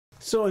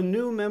So a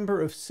new member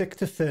of Sick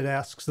to Fit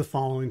asks the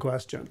following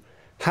question.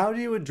 How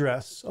do you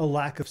address a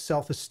lack of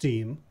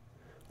self-esteem?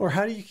 Or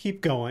how do you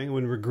keep going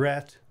when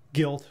regret,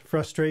 guilt,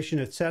 frustration,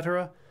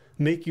 etc.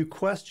 make you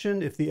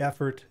question if the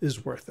effort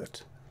is worth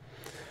it?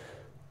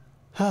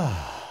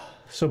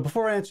 So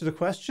before I answer the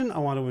question, I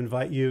want to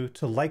invite you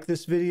to like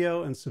this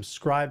video and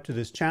subscribe to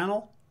this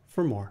channel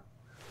for more.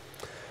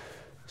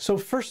 So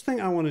first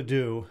thing I want to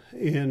do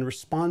in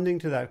responding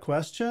to that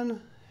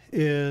question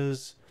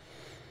is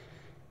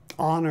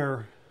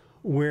honor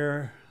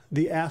where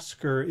the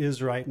asker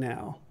is right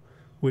now,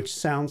 which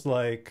sounds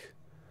like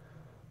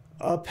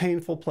a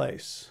painful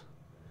place.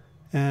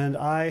 And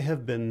I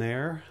have been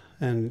there,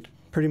 and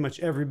pretty much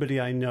everybody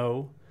I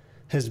know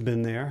has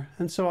been there.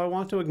 And so I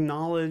want to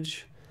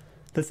acknowledge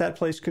that that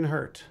place can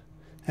hurt,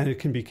 and it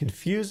can be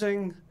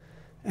confusing,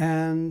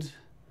 and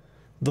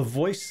the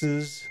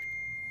voices,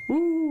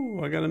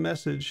 ooh, I got a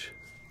message.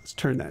 Let's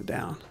turn that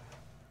down.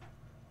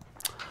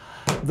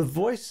 The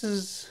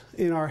voices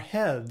in our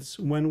heads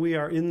when we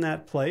are in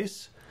that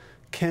place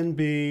can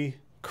be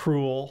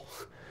cruel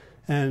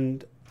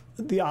and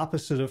the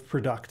opposite of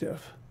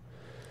productive.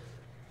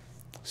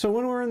 So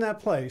when we're in that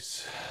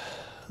place,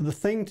 the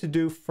thing to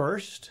do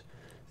first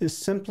is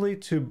simply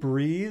to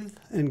breathe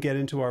and get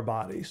into our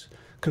bodies,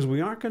 because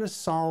we aren't going to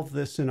solve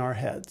this in our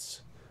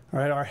heads. All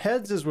right, our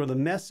heads is where the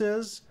mess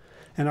is,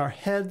 and our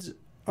heads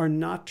are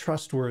not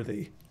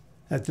trustworthy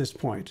at this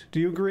point. Do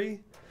you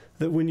agree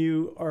that when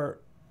you are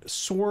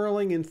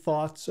swirling in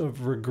thoughts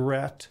of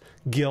regret,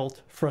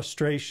 guilt,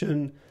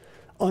 frustration,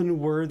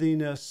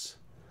 unworthiness,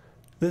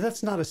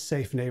 that's not a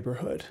safe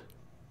neighborhood?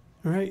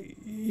 All right,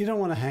 you don't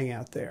want to hang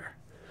out there.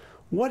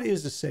 What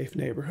is a safe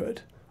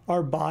neighborhood?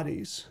 Our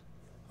bodies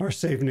are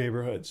safe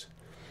neighborhoods.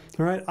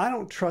 All right, I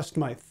don't trust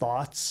my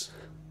thoughts,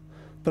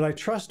 but I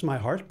trust my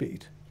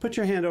heartbeat. Put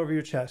your hand over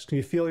your chest. Can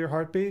you feel your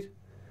heartbeat?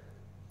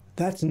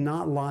 That's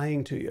not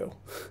lying to you.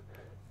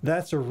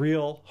 That's a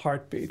real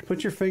heartbeat.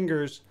 Put your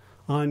fingers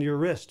on your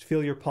wrist.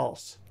 Feel your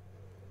pulse.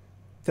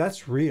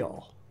 That's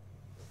real.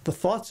 The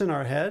thoughts in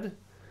our head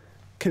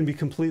can be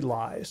complete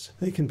lies.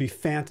 They can be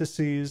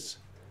fantasies.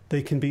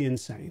 They can be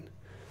insane.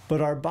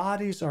 But our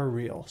bodies are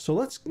real. So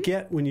let's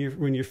get, when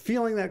you're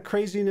feeling that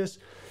craziness,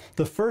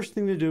 the first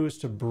thing to do is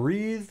to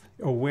breathe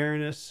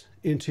awareness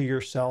into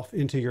yourself,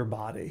 into your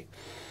body.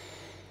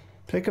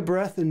 Take a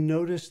breath and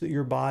notice that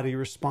your body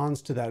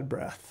responds to that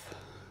breath.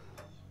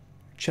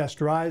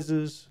 Chest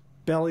rises,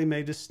 belly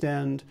may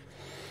distend,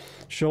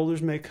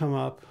 shoulders may come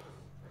up.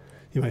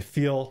 You might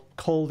feel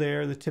cold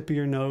air, the tip of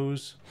your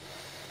nose.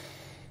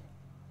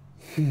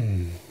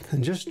 And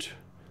just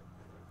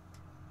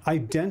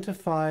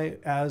identify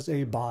as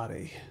a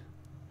body.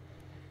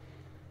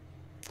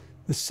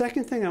 The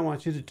second thing I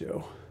want you to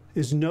do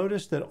is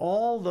notice that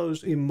all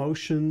those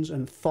emotions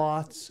and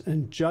thoughts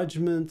and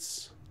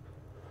judgments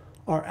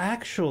are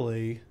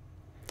actually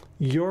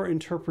your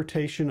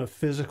interpretation of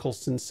physical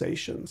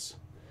sensations.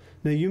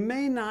 Now, you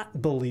may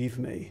not believe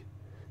me,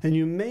 and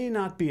you may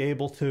not be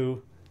able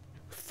to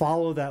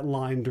follow that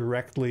line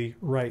directly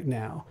right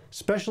now,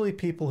 especially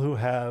people who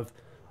have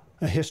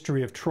a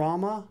history of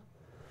trauma,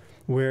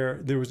 where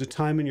there was a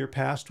time in your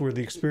past where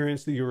the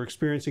experience that you were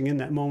experiencing in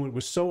that moment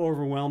was so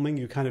overwhelming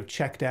you kind of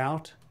checked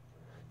out,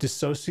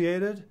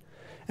 dissociated,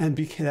 and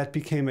that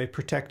became a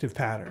protective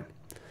pattern.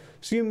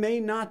 So you may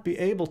not be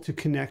able to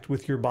connect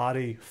with your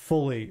body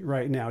fully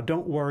right now.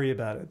 Don't worry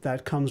about it.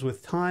 That comes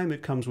with time,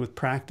 it comes with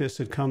practice,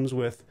 it comes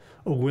with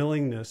a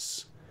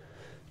willingness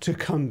to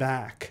come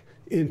back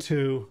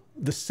into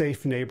the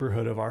safe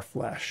neighborhood of our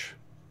flesh.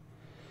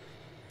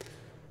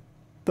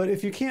 But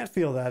if you can't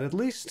feel that, at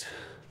least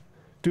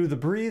do the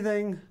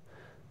breathing,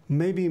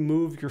 maybe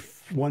move your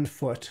one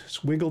foot,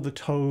 just wiggle the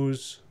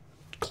toes,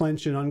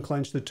 clench and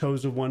unclench the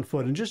toes of one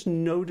foot, and just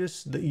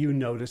notice that you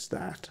notice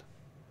that,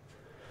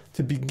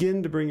 to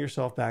begin to bring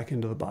yourself back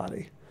into the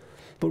body.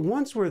 But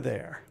once we're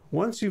there,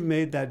 once you've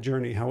made that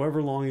journey,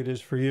 however long it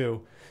is for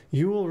you,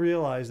 you will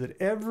realize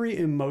that every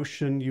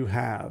emotion you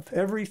have,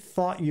 every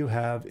thought you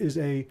have is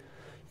a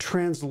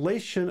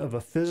translation of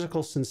a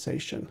physical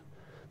sensation.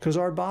 Because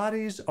our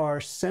bodies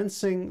are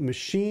sensing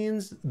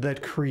machines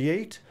that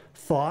create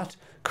thought,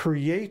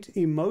 create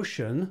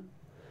emotion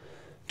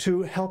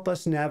to help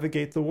us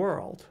navigate the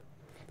world.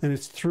 And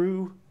it's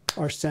through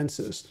our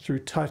senses, through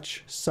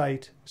touch,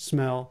 sight,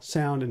 smell,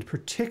 sound, and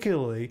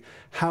particularly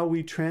how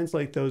we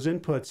translate those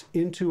inputs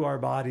into our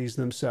bodies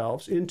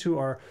themselves, into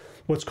our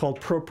what's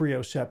called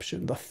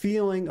proprioception, the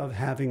feeling of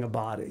having a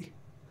body.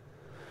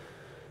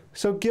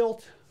 So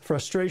guilt,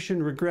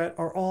 frustration, regret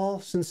are all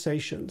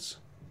sensations.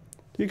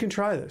 You can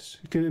try this.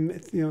 You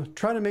can,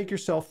 try to make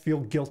yourself feel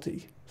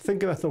guilty.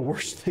 Think about the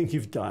worst thing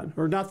you've done,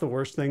 or not the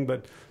worst thing,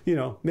 but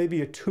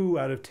maybe a 2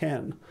 out of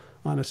 10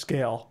 on a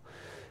scale.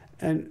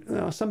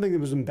 And something that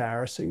was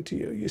embarrassing to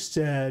you. You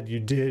said, you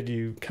did,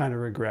 you kind of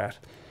regret.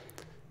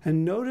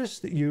 And notice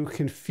that you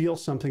can feel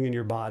something in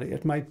your body.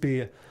 It might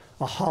be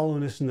a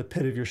hollowness in the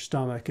pit of your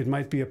stomach. It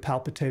might be a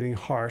palpitating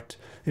heart.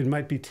 It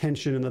might be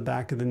tension in the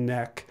back of the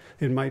neck.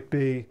 It might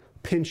be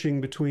pinching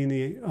between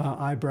the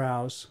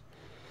eyebrows.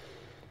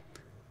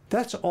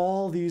 That's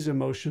all these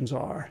emotions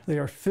are. They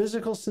are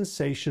physical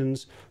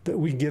sensations that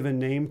we give a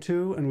name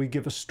to and we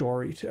give a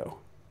story to.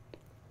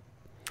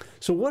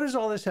 So what does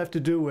all this have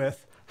to do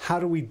with how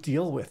do we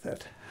deal with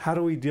it? How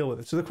do we deal with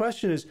it? So the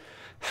question is,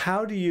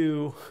 how do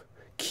you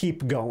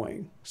keep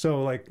going?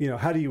 So like,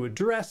 how do you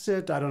address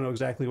it? I don't know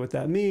exactly what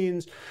that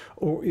means.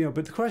 Or,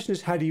 but the question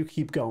is, how do you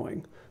keep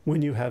going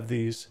when you have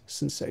these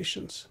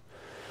sensations?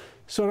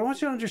 So what I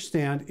want you to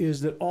understand is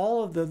that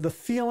all of the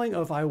feeling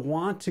of I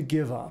want to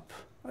give up,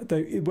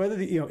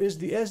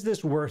 is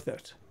this worth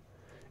it,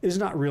 is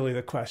not really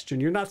the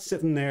question. You're not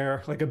sitting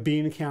there like a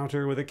bean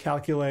counter with a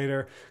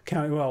calculator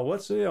counting, well,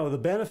 what's the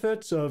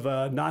benefits of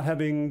not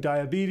having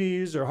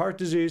diabetes or heart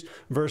disease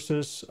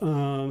versus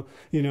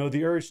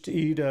the urge to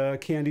eat a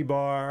candy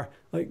bar.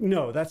 Like,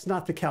 no, that's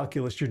not the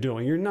calculus you're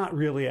doing. You're not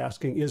really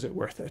asking, is it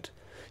worth it?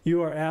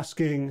 You are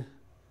asking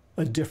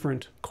a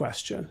different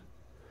question.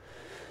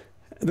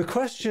 The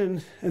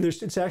question, and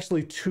it's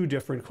actually two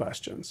different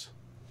questions.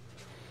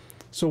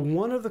 So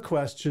one of the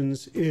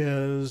questions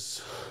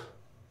is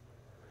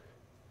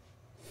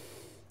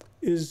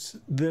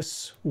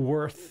this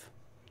worth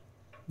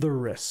the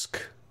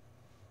risk?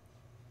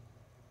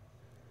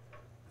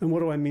 And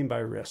what do I mean by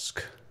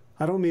risk?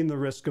 I don't mean the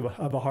risk of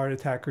a heart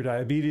attack or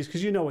diabetes,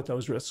 because you know what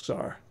those risks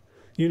are.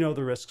 You know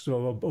the risks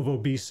of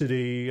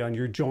obesity on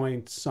your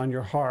joints, on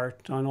your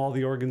heart, on all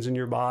the organs in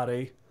your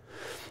body.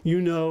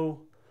 You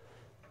know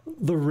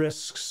the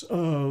risks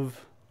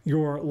of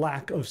your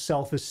lack of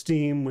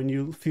self-esteem when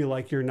you feel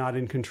like you're not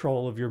in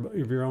control of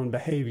your own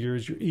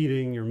behaviors, your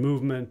eating, your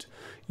movement,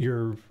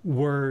 your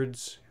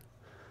words.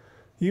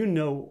 You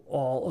know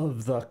all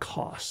of the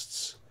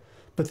costs.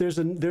 But there's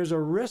a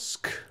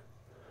risk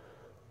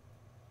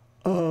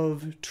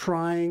of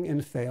trying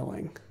and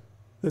failing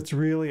that's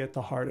really at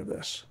the heart of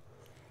this.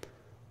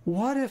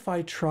 What if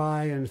I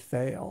try and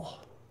fail?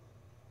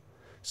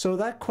 So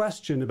that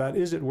question about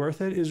is it worth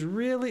it is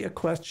really a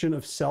question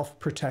of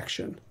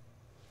self-protection.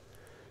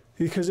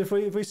 Because if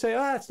we say,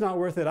 it's not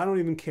worth it, I don't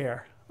even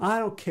care. I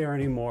don't care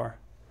anymore.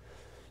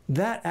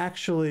 That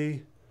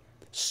actually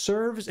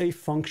serves a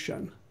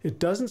function. It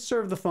doesn't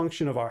serve the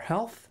function of our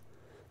health,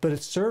 but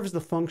it serves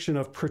the function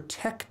of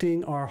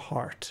protecting our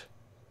heart.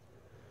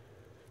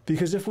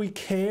 Because if we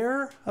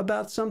care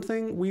about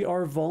something, we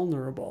are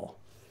vulnerable.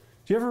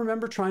 Do you ever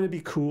remember trying to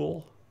be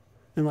cool?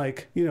 And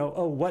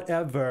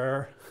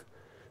whatever,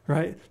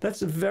 right?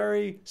 That's a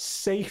very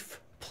safe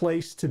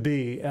place to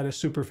be at a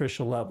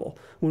superficial level.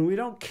 When we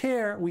don't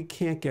care, we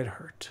can't get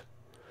hurt.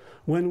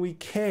 When we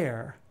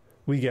care,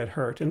 we get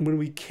hurt. And when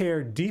we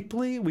care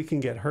deeply, we can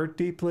get hurt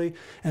deeply.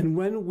 And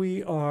when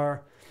we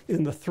are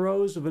in the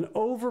throes of an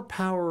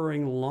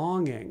overpowering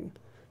longing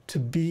to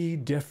be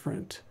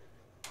different,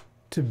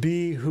 to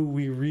be who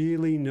we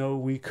really know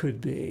we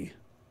could be,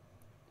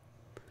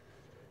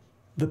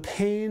 the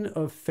pain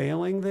of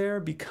failing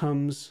there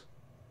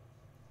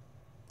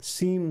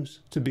seems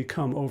to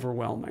become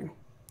overwhelming.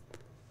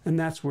 And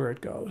that's where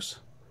it goes.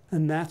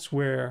 And that's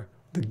where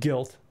the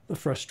guilt, the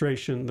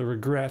frustration, the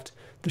regret,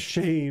 the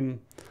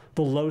shame,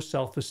 the low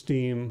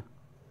self-esteem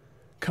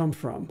come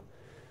from.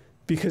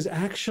 Because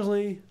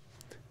actually,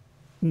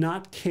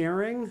 not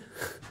caring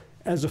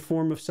as a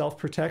form of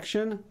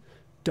self-protection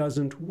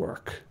doesn't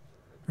work,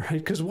 right?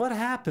 Because what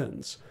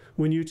happens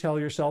when you tell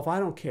yourself,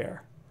 I don't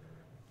care?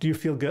 Do you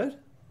feel good?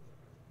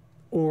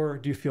 Or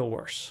do you feel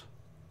worse?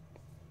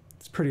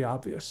 It's pretty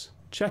obvious.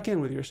 Check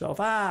in with yourself.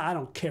 I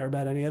don't care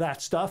about any of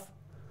that stuff.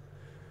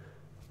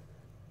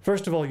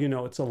 First of all, you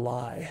know it's a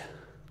lie.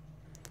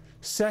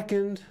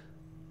 Second,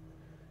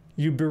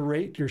 you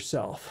berate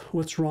yourself.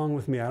 What's wrong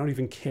with me? I don't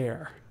even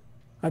care.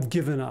 I've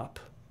given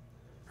up,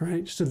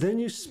 right? So then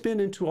you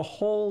spin into a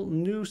whole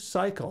new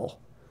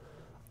cycle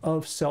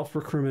of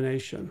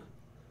self-recrimination,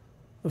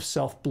 of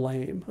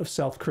self-blame, of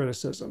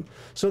self-criticism.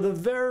 So the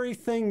very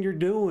thing you're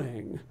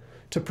doing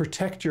to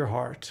protect your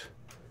heart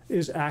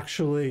is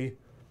actually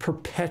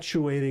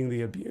perpetuating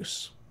the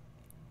abuse.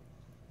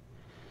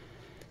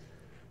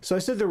 So I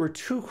said there were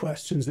two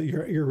questions that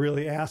you're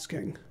really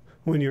asking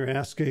when you're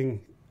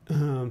asking,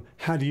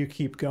 how do you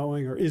keep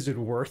going, or is it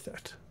worth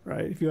it,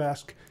 right? If you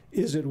ask,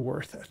 is it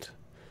worth it?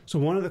 So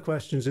one of the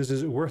questions is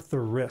it worth the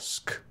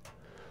risk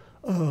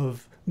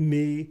of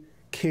me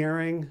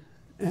caring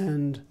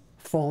and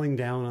falling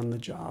down on the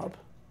job?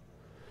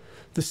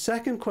 The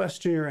second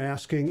question you're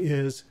asking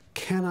is,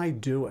 can I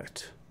do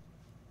it?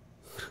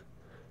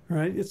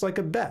 Right? It's like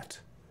a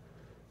bet.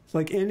 It's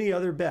like any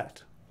other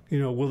bet.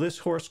 Will this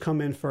horse come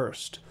in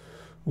first?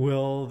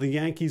 Will the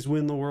Yankees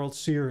win the World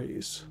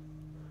Series?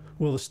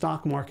 Will the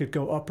stock market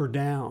go up or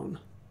down?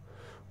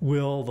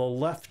 Will the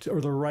left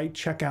or the right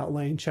checkout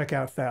lane check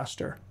out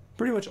faster?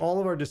 Pretty much all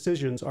of our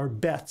decisions are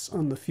bets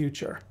on the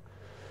future.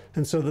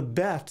 And so the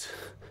bet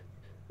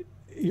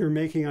you're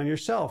making on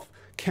yourself,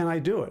 can I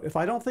do it? If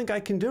I don't think I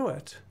can do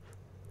it,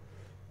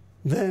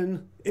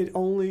 then it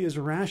only is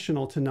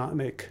rational to not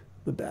make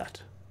the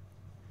bet.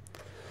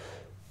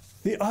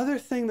 The other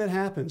thing that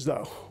happens,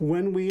 though,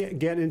 when we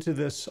get into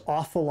this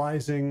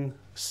awfulizing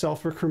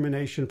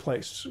self-recrimination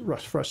place,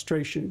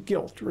 frustration,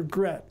 guilt,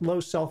 regret, low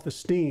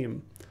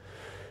self-esteem,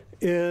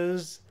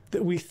 is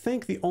that we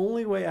think the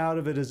only way out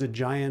of it is a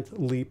giant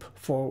leap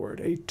forward,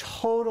 a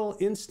total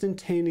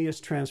instantaneous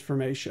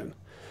transformation.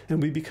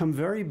 And we become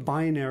very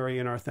binary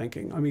in our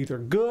thinking. I'm either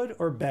good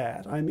or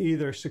bad. I'm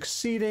either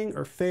succeeding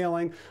or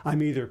failing.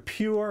 I'm either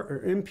pure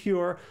or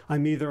impure.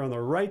 I'm either on the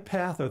right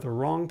path or the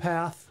wrong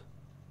path.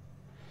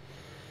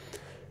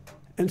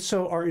 And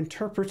so our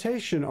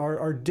interpretation,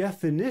 our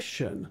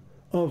definition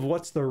of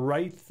what's the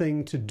right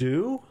thing to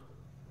do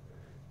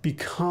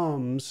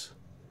becomes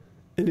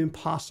an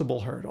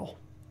impossible hurdle.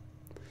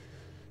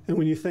 And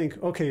when you think,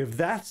 okay, if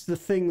that's the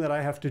thing that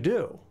I have to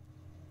do,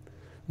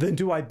 then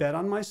do I bet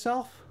on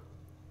myself?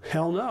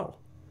 Hell no.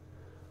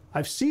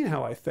 I've seen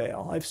how I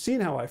fail. I've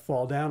seen how I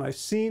fall down. I've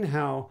seen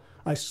how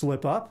I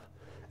slip up.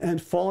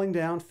 And falling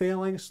down,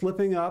 failing,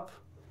 slipping up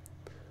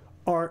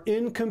are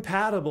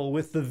incompatible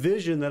with the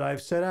vision that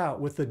I've set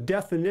out, with the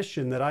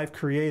definition that I've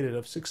created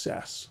of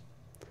success.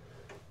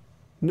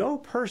 No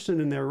person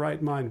in their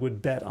right mind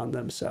would bet on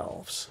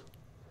themselves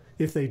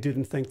if they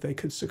didn't think they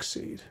could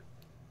succeed.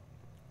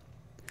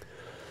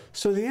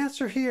 So the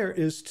answer here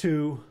is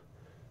to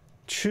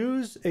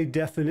choose a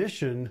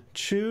definition,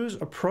 choose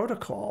a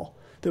protocol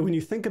that when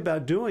you think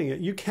about doing it,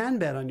 you can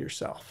bet on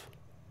yourself,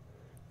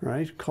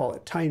 right? Call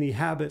it tiny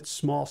habits,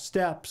 small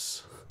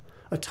steps,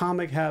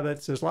 atomic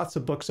habits. There's lots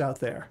of books out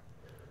there.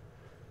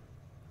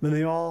 And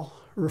they all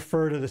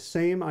refer to the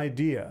same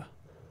idea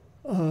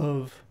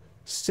of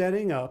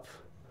setting up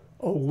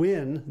a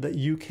win that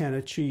you can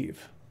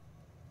achieve.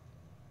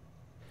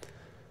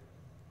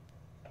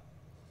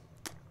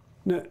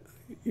 Now,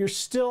 you're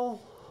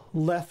still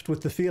left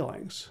with the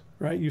feelings,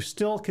 right? You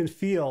still can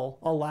feel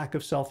a lack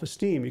of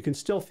self-esteem. You can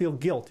still feel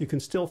guilt. You can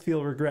still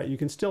feel regret. You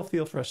can still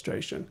feel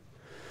frustration.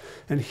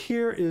 And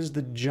here is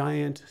the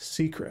giant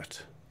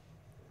secret.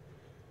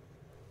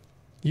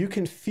 You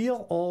can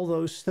feel all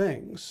those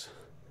things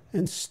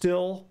and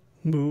still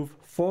move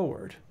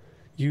forward.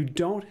 You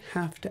don't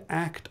have to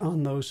act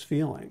on those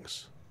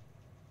feelings.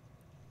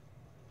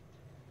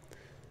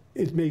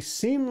 It may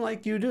seem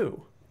like you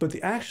do, but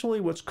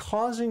actually what's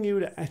causing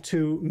you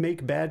to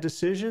make bad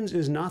decisions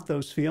is not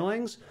those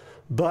feelings,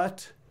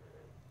 but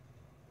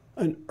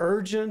an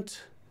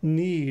urgent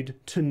need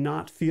to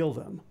not feel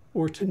them,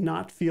 or to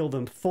not feel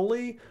them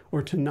fully,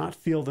 or to not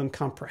feel them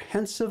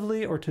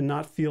comprehensively, or to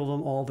not feel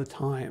them all the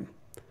time.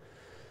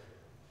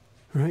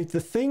 Right?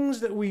 The things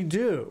that we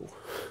do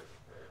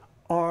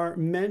are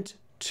meant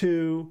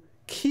to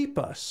keep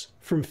us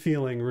from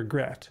feeling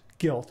regret,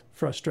 guilt,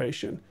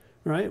 frustration.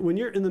 Right? When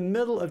you're in the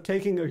middle of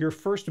taking your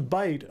first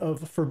bite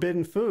of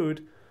forbidden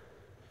food,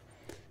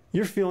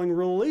 you're feeling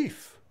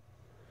relief.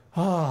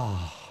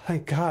 Oh,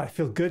 thank God, I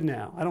feel good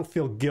now. I don't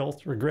feel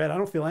guilt, regret. I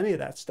don't feel any of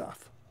that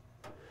stuff.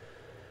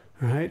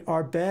 Right?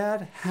 Our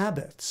bad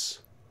habits,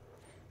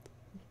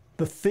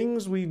 the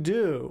things we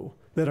do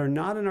that are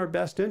not in our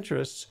best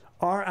interests,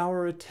 are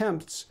our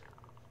attempts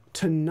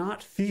to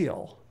not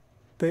feel.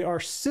 They are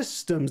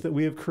systems that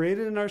we have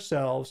created in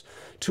ourselves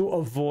to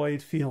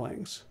avoid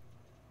feelings.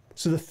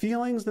 So the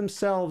feelings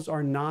themselves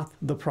are not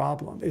the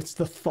problem. It's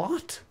the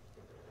thought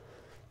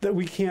that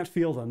we can't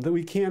feel them, that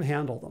we can't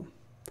handle them.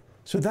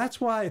 So that's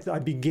why I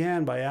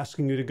began by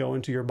asking you to go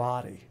into your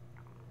body.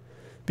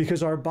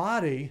 Because our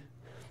body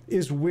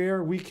is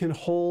where we can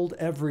hold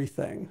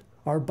everything.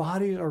 Our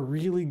bodies are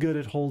really good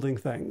at holding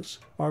things.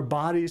 Our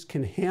bodies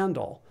can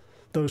handle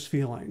those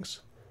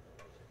feelings.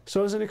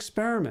 So as an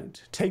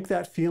experiment, take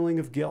that feeling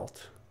of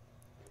guilt,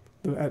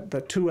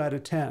 that 2 out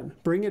of 10.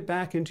 Bring it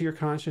back into your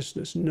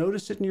consciousness.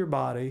 Notice it in your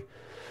body.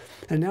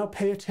 And now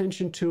pay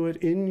attention to it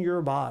in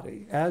your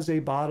body as a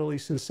bodily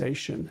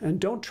sensation. And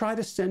don't try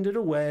to send it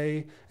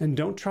away. And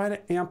don't try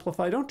to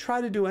amplify. Don't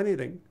try to do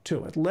anything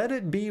to it. Let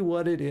it be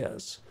what it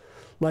is.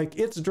 Like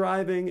it's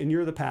driving and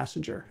you're the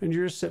passenger. And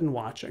you're just sitting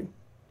watching.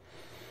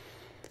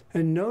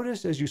 And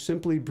notice as you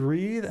simply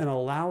breathe and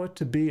allow it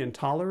to be and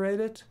tolerate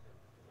it,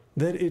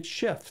 that it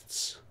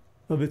shifts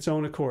of its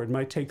own accord. It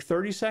might take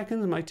 30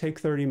 seconds, it might take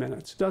 30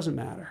 minutes. It doesn't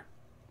matter.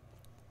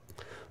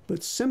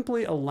 But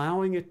simply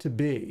allowing it to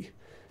be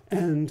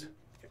and,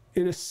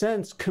 in a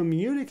sense,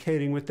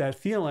 communicating with that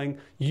feeling,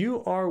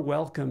 you are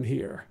welcome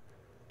here.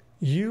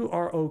 You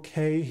are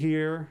okay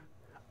here.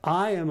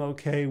 I am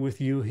okay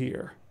with you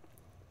here.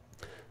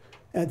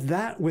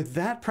 With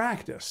that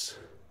practice,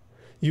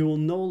 you will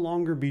no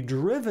longer be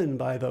driven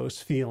by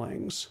those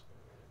feelings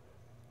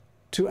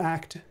to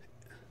act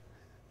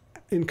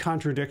in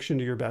contradiction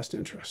to your best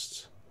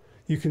interests.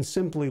 You can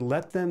simply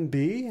let them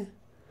be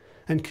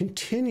and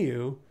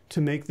continue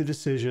to make the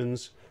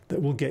decisions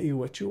that will get you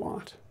what you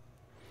want.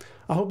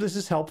 I hope this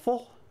is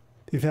helpful.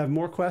 If you have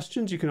more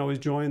questions, you can always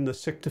join the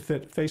Sick to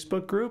Fit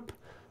Facebook group.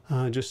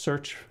 Just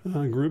search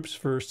groups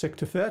for Sick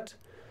to Fit.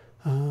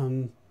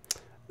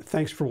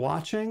 Thanks for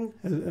watching.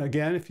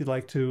 Again, if you'd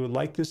like to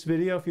like this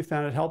video, if you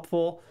found it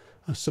helpful,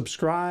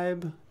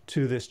 subscribe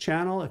to this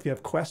channel. If you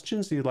have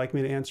questions that you'd like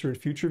me to answer in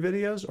future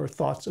videos or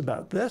thoughts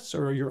about this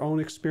or your own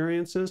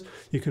experiences,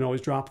 you can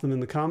always drop them in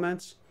the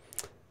comments.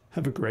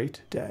 Have a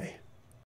great day.